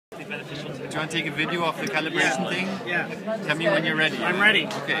beneficial to Do you want to take a video of the calibration thing? Yeah. Tell me when you're ready. I'm ready.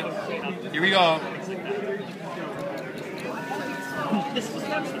 Okay. Here we go.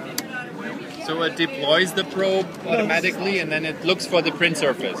 So it deploys the probe automatically, and then it looks for the print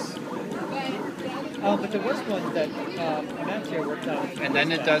surface. But there was one that MakerFaire worked on. And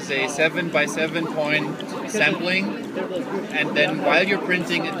then it does a 7 by 7 point sampling, and then while you're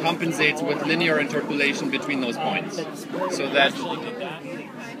printing, it compensates with linear interpolation between those points, so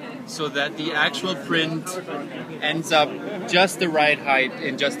that the actual print ends up just the right height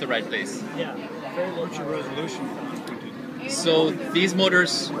in just the right place. Yeah. What's your resolution? So these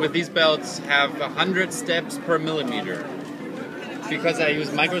motors with these belts have 100 steps per millimeter. Because I use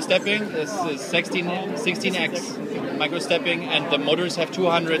microstepping, this is 16x microstepping, and the motors have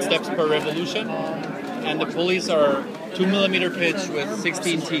 200 steps per revolution, and the pulleys are 2 millimeter pitch with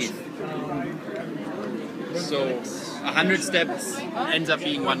 16 teeth. So 100 steps ends up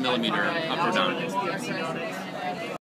being 1 millimeter up or down.